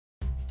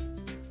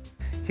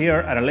Here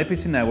at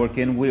LAPC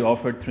Networking, we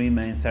offer three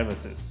main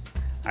services: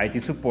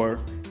 IT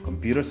support,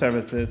 computer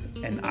services,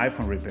 and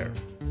iPhone repair.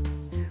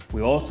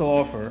 We also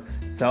offer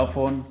cell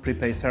phone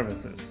prepaid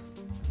services.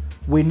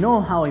 We know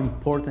how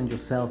important your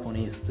cell phone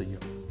is to you.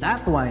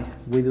 That's why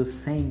we do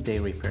same-day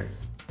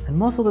repairs. And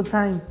most of the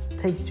time, it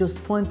takes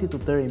just 20 to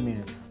 30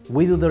 minutes.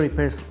 We do the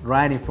repairs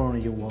right in front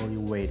of you while you're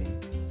waiting.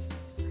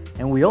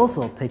 And we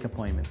also take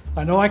appointments.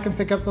 I know I can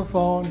pick up the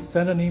phone,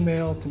 send an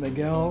email to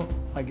Miguel,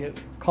 I get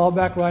called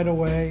back right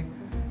away,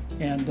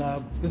 and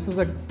this is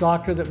a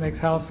doctor that makes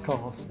house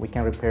calls. We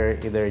can repair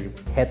either your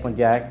headphone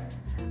jack,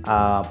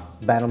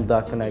 bottom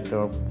duct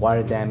connector,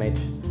 wire damage,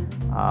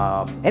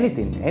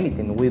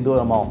 anything, we do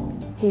them all.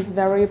 He's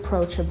very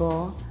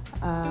approachable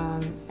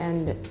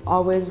and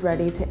always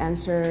ready to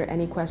answer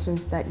any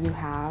questions that you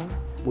have.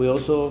 We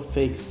also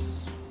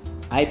fix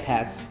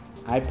iPads,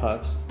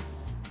 iPods,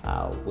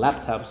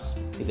 laptops,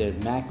 either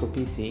Mac or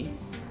PC.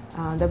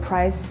 The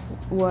price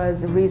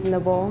was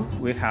reasonable.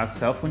 We have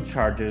cell phone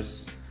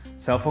chargers,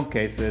 cell phone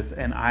cases,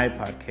 and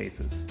iPod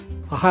cases.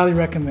 I highly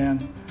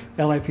recommend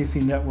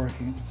LAPC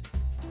Networking.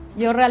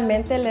 Yo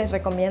realmente les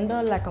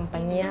recomiendo la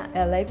compañía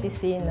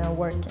LAPC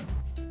Networking.